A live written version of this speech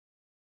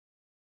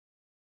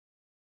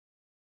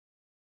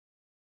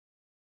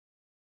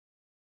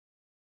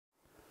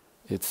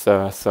it's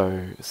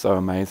so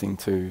amazing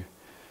to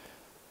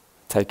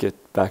take it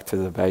back to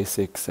the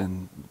basics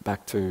and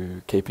back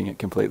to keeping it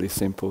completely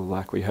simple,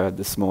 like we heard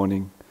this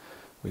morning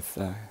with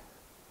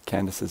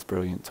Candice's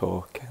brilliant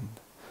talk. And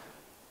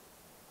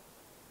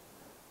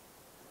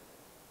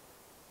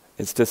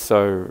it's just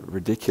so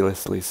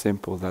ridiculously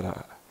simple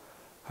that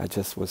I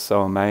just was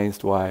so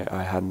amazed why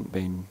I hadn't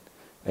been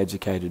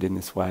educated in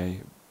this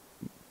way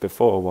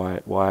before,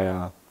 why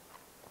I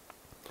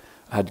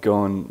had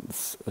gone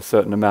a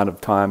certain amount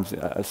of times,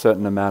 a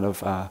certain amount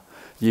of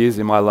years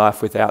in my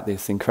life without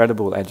this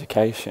incredible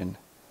education.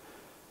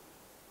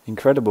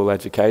 Incredible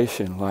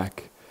education,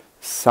 like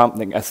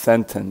something, a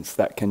sentence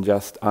that can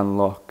just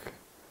unlock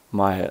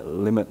my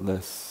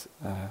limitless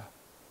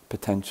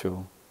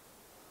potential.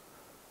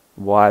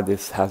 Why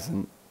this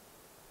hasn't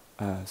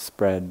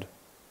spread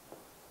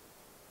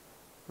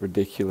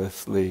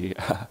ridiculously,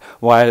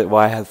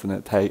 why has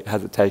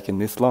it taken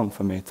this long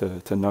for me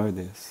to know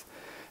this?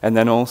 And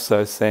then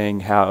also seeing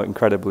how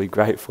incredibly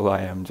grateful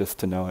I am just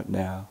to know it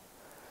now,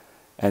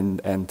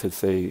 and to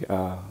see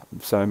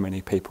so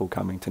many people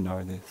coming to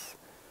know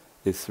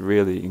this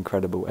really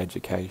incredible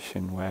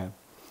education where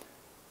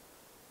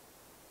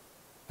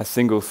a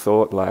single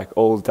thought like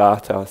all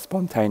data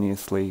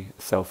spontaneously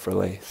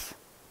self-release.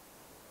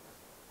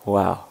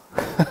 Wow.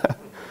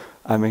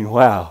 I mean,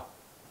 wow.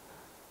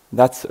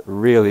 That's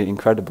really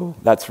incredible.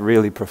 That's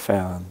really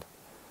profound.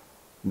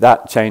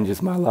 That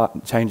changes my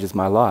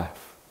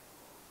life.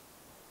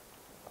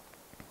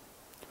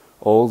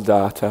 All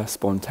data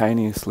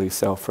spontaneously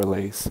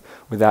self-release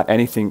without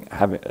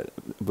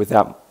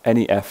without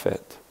any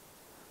effort,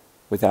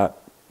 without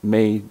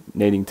me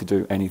needing to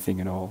do anything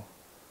at all.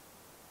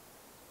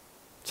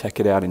 Check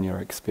it out in your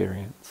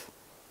experience.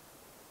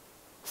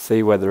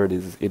 See whether it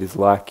is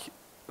like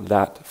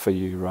that for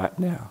you right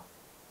now.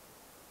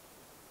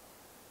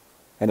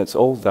 And it's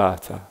all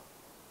data.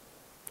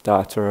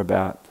 Data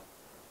about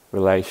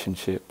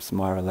relationships,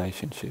 my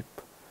relationship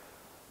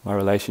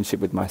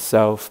with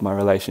myself, my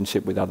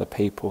relationship with other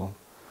people,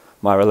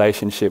 my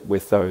relationship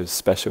with those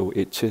special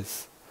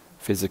itches,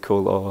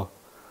 physical or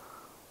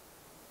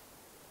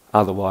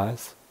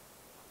otherwise.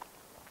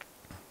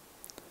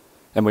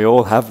 And we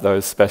all have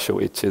those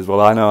special itches. Well,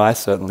 I know I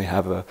certainly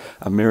have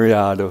a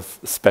myriad of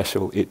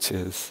special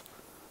itches.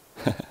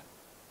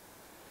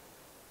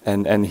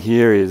 And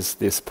here is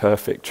this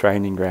perfect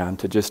training ground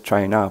to just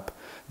train up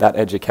that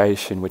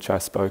education which I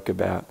spoke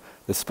about,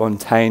 the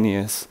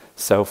spontaneous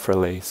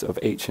self-release of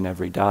each and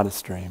every data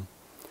stream.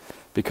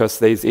 Because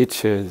these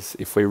itches,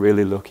 if we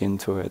really look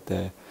into it,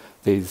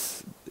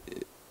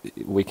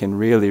 we can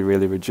really,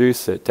 really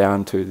reduce it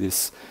down to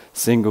this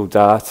single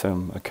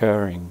datum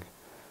occurring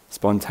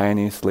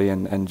spontaneously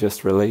and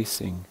just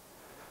releasing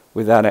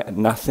without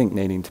nothing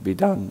needing to be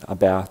done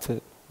about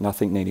it,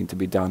 nothing needing to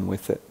be done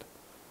with it.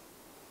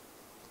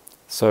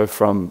 So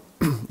from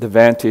the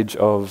vantage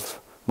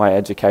of my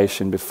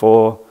education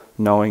before,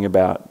 knowing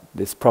about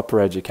this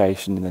proper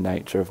education in the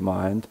nature of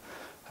mind,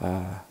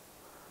 I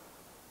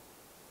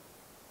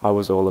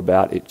was all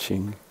about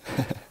itching.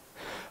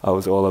 I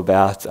was all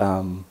about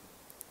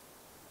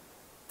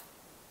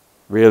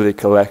really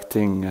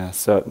collecting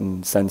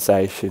certain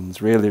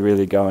sensations,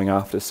 really going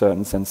after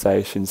certain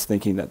sensations,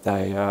 thinking that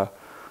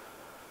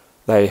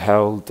they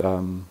held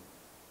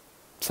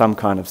some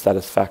kind of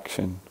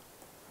satisfaction.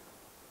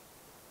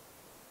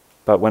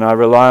 But when I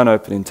rely on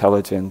open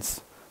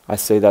intelligence, I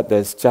see that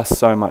there's just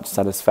so much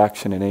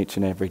satisfaction in each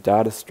and every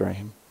data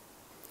stream.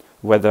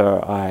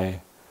 Whether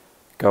I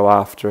go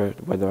after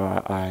it, whether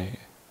I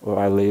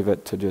leave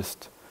it to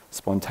just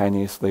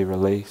spontaneously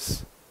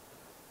release.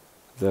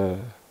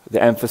 The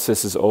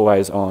emphasis is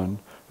always on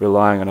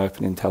relying on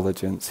open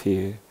intelligence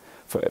here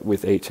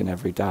with each and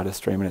every data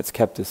stream, and it's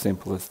kept as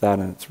simple as that,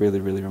 and it's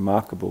really, really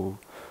remarkable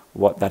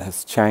what that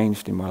has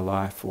changed in my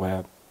life,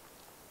 where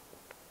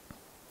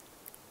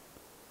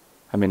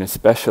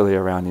especially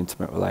around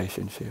intimate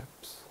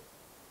relationships.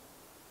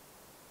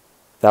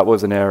 That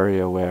was an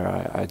area where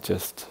I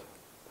just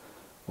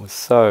was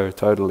so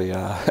totally,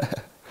 I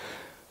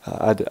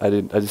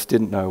just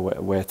didn't know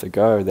where to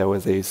go. There were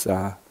these,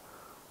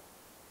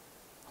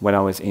 when I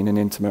was in an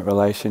intimate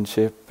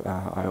relationship,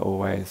 I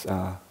always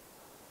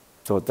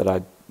thought that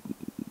I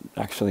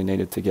actually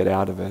needed to get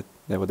out of it.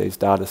 There were these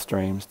data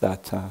streams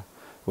that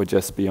were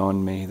just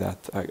beyond me,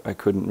 that I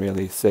couldn't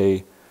really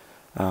see.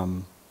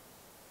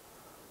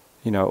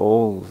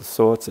 All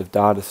sorts of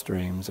data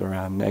streams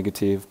around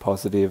negative,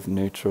 positive,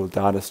 neutral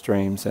data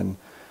streams, and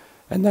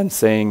then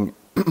seeing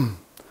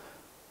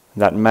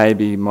that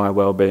maybe my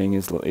well-being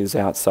is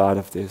outside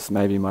of this,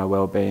 maybe my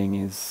well-being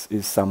is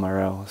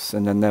somewhere else.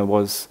 And then there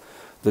was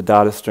the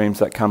data streams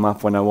that come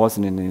up when I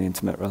wasn't in an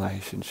intimate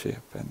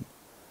relationship, and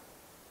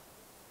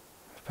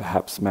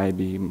perhaps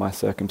maybe my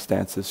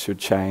circumstances should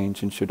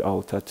change and should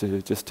alter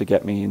to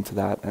get me into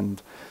that,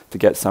 and to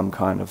get some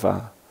kind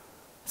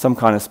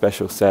of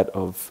special set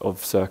of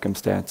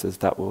circumstances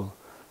that will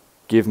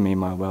give me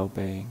my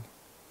well-being.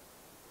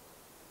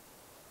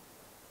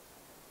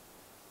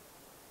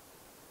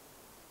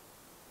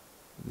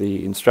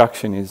 the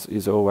instruction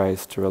is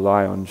always to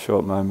rely on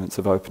short moments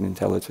of open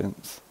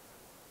intelligence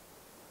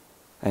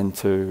and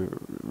to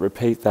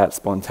repeat that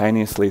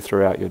spontaneously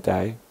throughout your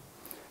day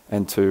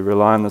and to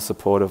rely on the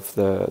support of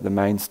the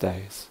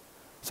mainstays.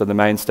 So the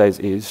mainstays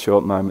is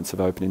short moments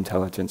of open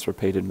intelligence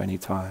repeated many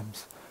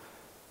times.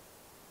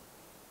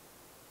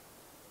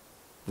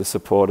 The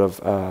support of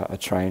a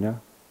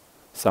trainer,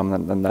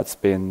 someone that's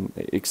been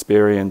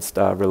experienced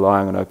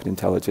relying on open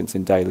intelligence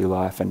in daily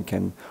life and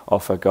can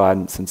offer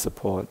guidance and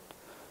support.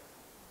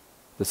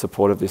 The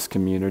support of this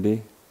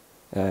community,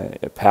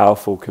 a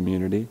powerful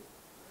community,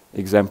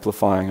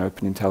 exemplifying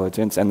open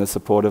intelligence, and the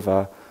support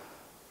of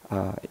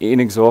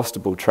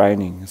inexhaustible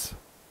trainings.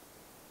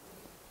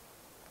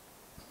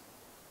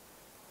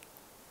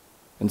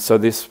 And so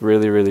this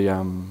really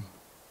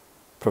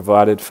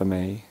provided for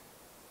me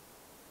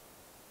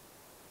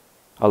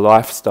a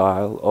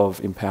lifestyle of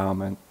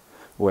empowerment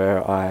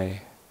where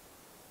I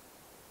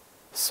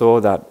saw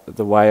that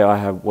the way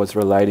I was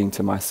relating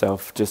to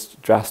myself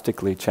just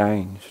drastically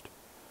changed.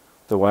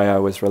 The way I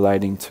was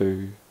relating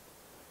to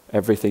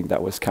everything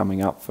that was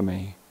coming up for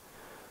me.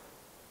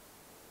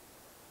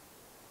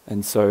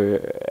 And so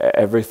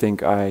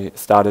everything I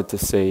started to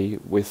see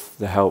with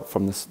the help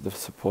from the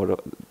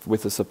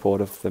support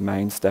of the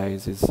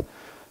mainstays is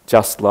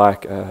just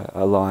like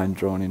a line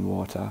drawn in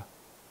water.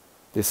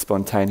 This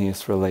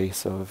spontaneous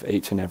release of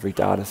each and every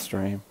data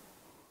stream.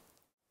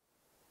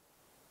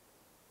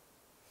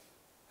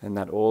 And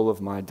that all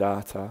of my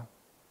data,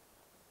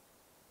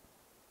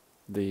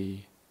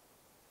 the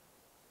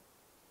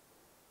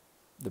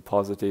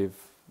positive,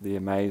 the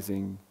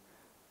amazing,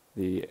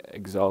 the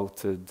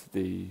exalted,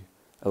 the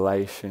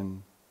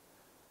elation,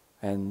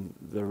 and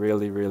the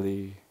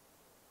really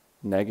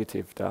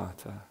negative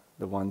data,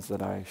 the ones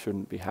that I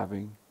shouldn't be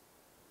having,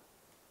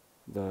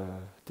 the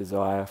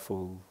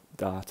desireful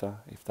data,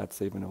 if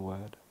that's even a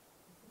word,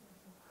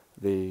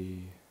 the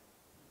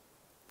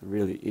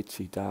really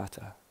itchy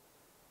data.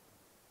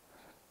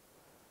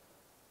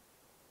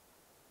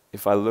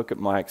 If I look at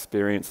my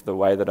experience, the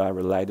way that I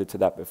related to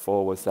that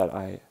before was that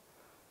I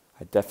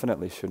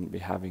definitely shouldn't be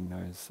having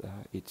those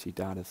itchy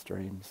data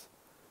streams,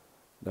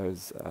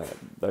 those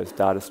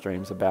data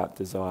streams about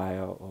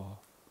desire,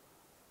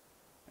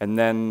 and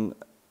then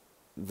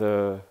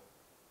the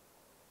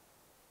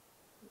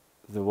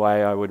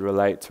way I would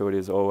relate to it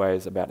is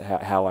always about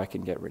how I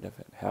can get rid of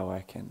it, how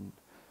I can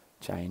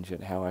change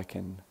it, how I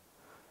can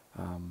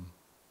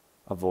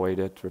avoid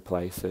it,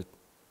 replace it,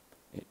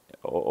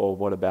 or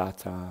what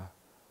about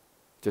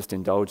just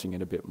indulging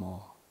it a bit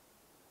more.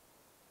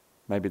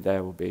 Maybe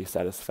there will be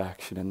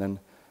satisfaction,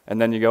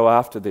 and then you go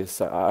after this.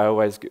 I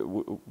always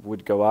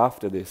would go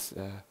after this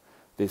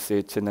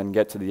itch, and then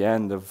get to the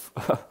end of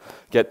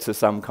get to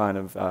some kind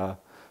of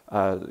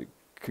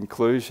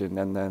conclusion,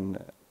 and then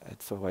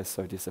it's always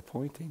so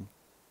disappointing.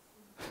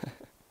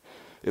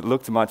 It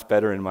looked much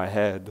better in my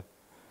head.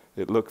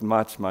 It looked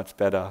much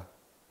better,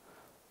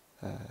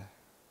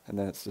 and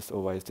then it's just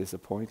always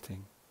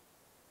disappointing.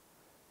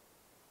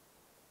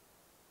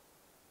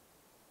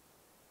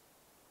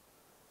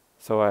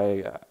 So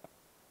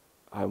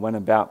I went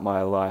about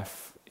my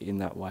life in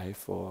that way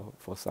for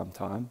some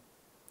time,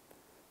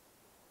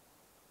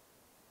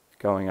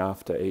 going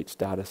after each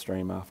data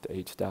stream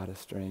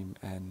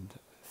and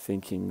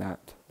thinking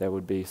that there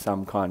would be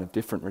some kind of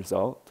different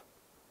result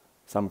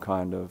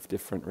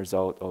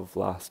of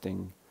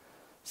lasting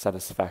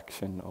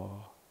satisfaction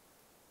or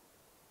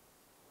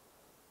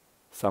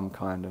some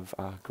kind of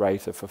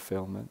greater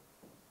fulfillment.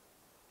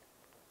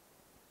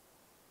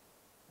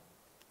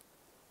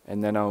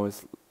 And then I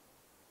was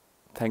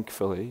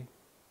thankfully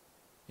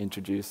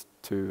introduced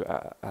to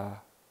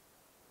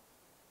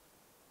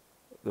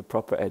the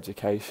proper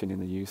education in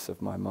the use of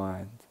my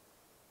mind.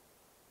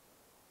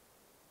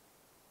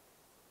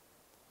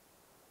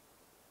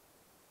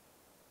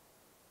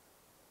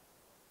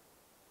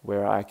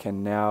 Where I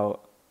can now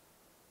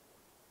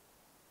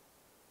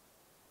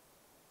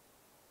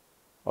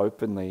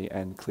openly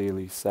and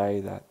clearly say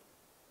that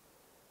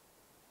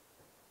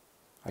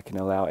I can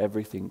allow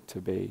everything to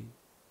be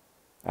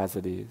as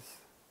it is.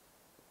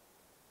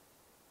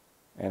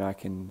 And I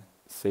can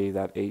see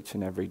that each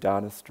and every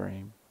data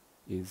stream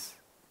is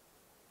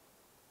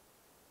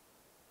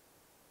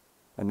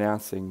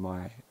announcing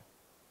my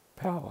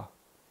power.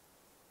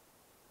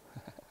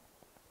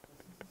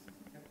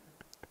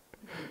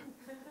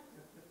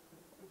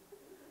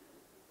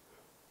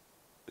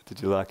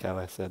 Did you like how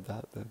I said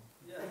that then?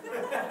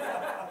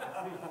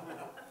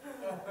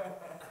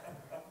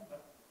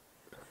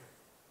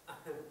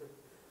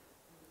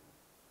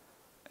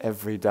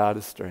 Every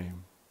data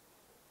stream.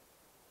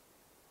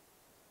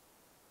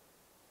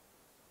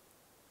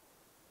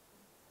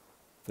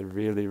 The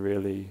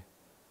really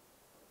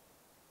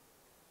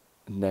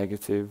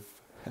negative,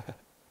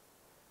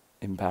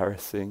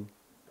 embarrassing,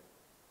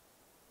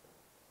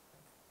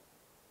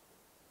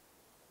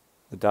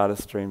 the data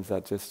streams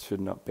that just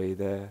should not be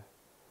there,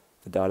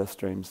 the data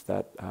streams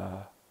that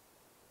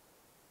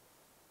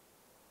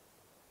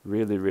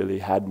really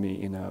had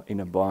me in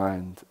a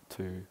bind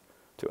to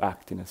to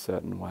act in a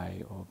certain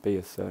way or be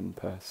a certain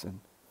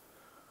person.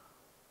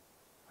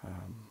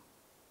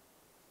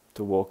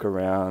 To walk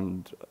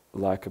around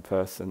like a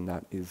person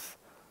that is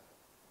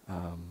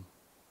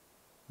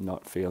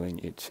not feeling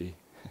itchy.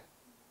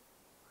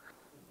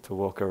 To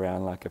walk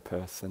around like a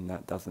person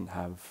that doesn't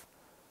have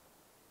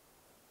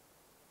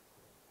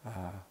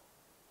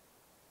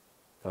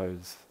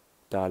those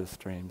data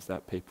streams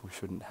that people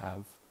shouldn't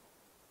have.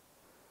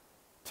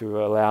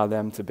 To allow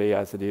them to be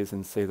as it is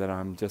and see that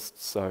I'm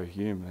just so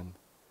human,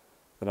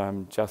 that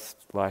I'm just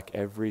like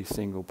every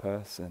single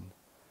person.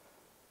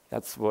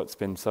 That's what's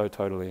been so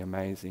totally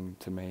amazing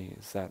to me,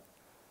 is that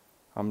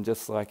I'm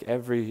just like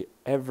every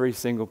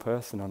single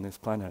person on this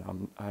planet.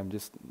 I'm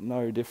just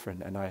no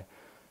different, and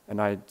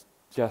I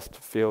just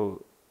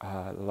feel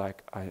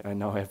like I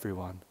know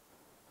everyone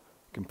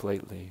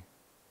completely,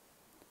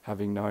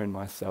 having known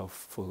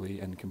myself fully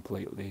and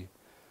completely.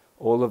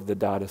 All of the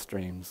data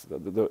streams,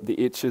 the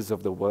itches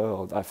of the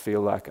world, I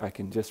feel like I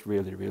can just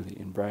really, really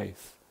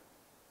embrace.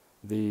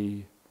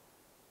 The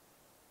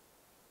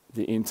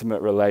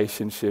intimate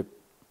relationship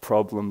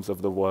problems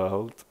of the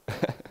world.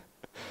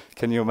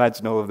 Can you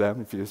imagine all of them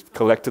if you just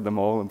collected them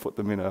all and put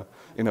them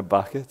in a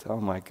bucket?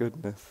 Oh my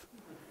goodness.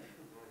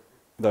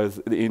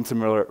 The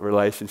intimate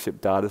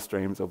relationship data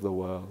streams of the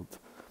world.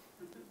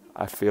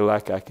 I feel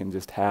like I can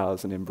just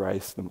house and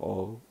embrace them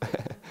all.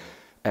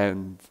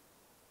 and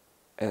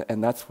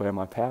that's where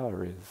my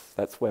power is.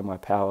 That's where my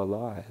power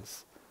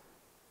lies.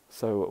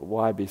 So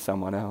why be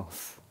someone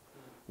else?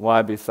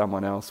 Why be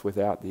someone else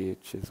without the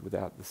itches,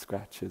 without the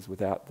scratches,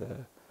 without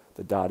the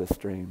data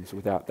streams,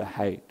 without the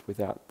hate,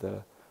 without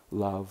the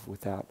love,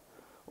 without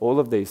all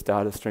of these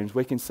data streams?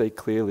 We can see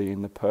clearly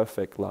in the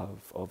perfect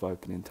love of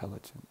open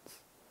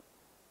intelligence.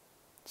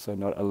 So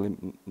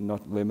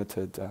not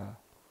limited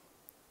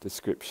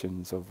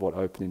descriptions of what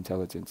open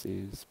intelligence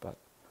is, but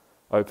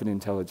open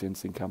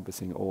intelligence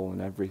encompassing all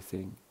and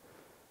everything,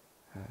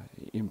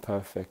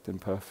 imperfect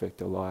and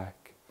perfect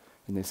alike,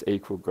 in this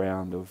equal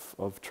ground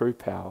of true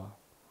power,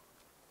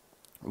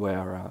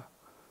 where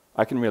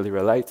I can really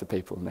relate to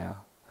people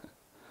now.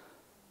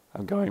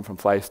 I'm going from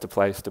place to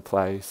place to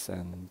place,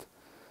 and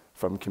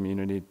from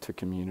community to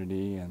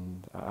community,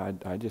 and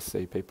I just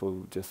see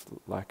people just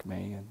like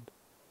me and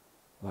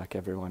like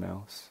everyone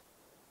else,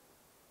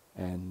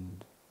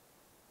 and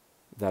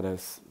that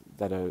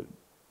are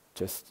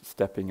just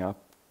stepping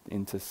up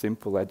into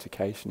simple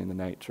education in the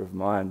nature of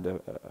mind, a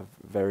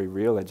very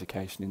real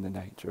education in the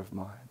nature of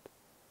mind.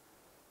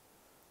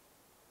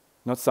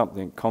 Not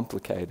something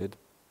complicated,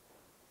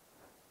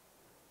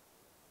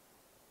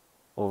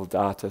 all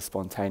data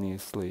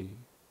spontaneously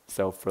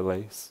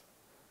self-release,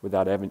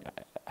 without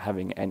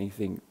having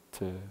anything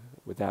to,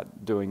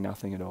 without doing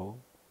nothing at all.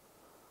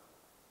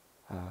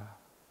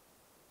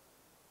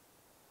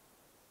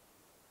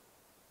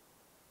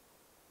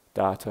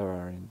 Data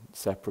are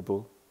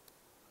inseparable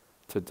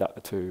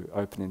to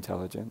open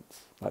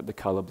intelligence, like the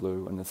colour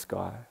blue and the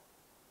sky.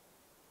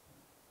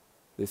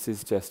 This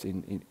is just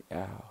in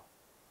our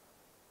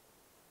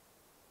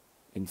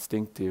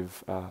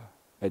instinctive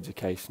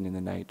education in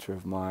the nature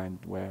of mind,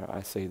 where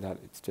I see that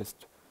it's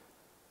just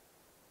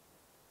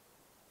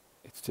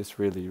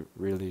really,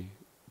 really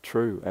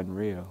true and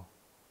real.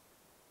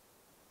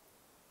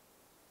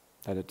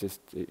 That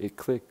it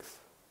clicks.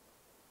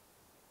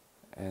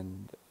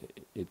 And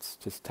it's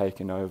just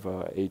taken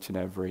over each and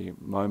every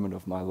moment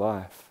of my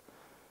life.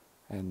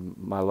 And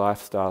my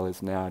lifestyle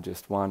is now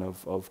just one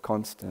of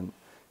constant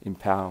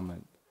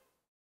empowerment,